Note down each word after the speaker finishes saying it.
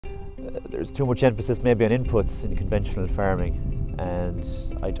There's too much emphasis maybe on inputs in conventional farming, and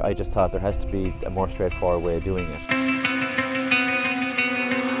I just thought there has to be a more straightforward way of doing it.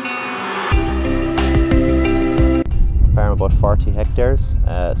 Farm about 40 hectares,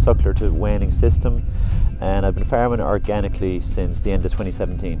 suckler to waning system, and I've been farming organically since the end of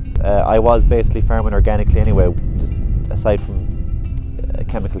 2017. I was basically farming organically anyway, just aside from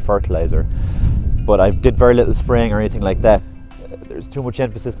chemical fertiliser, but I did very little spraying or anything like that. There's too much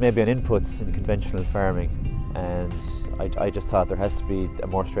emphasis maybe on inputs in conventional farming, and I just thought there has to be a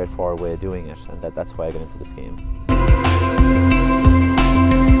more straightforward way of doing it, and that's why I got into the scheme.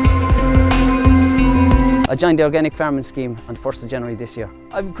 I joined the organic farming scheme on the 1st of January this year.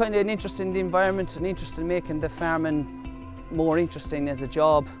 I'm kind of an interest in the environment and interested in making the farming more interesting as a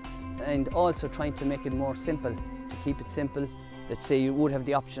job, and also trying to make it more simple, to keep it simple, that say you would have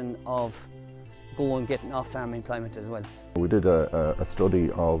the option of going getting off-farm employment as well. We did a study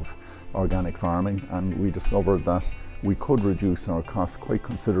of organic farming, and we discovered that we could reduce our costs quite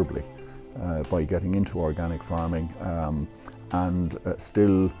considerably by getting into organic farming and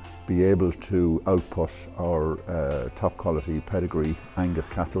still be able to output our top quality pedigree Angus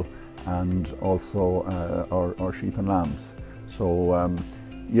cattle and also our sheep and lambs. So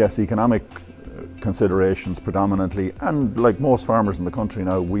yes, economic considerations predominantly, and like most farmers in the country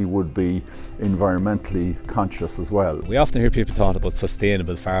now, we would be environmentally conscious as well. We often hear people talk about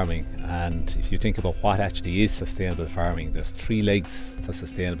sustainable farming, and if you think about what actually is sustainable farming, there's 3 legs to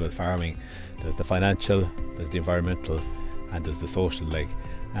sustainable farming. There's the financial, there's the environmental, and there's the social leg.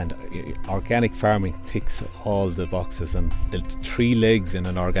 And organic farming ticks all the boxes, and the 3 legs in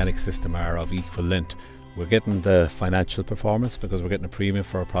an organic system are of equal length. We're getting the financial performance because we're getting a premium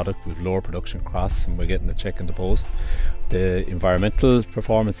for our product, we've lower production costs, and we're getting a check in the post. The environmental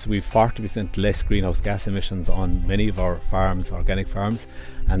performance, we've 40% less greenhouse gas emissions on many of our farms, organic farms.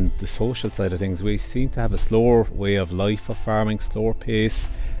 And the social side of things, we seem to have a slower way of life of farming, slower pace,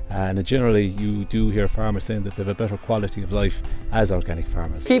 and generally you do hear farmers saying that they have a better quality of life as organic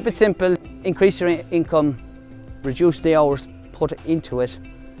farmers. Keep it simple, increase your income, reduce the hours put into it,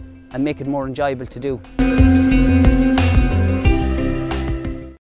 and make it more enjoyable to do.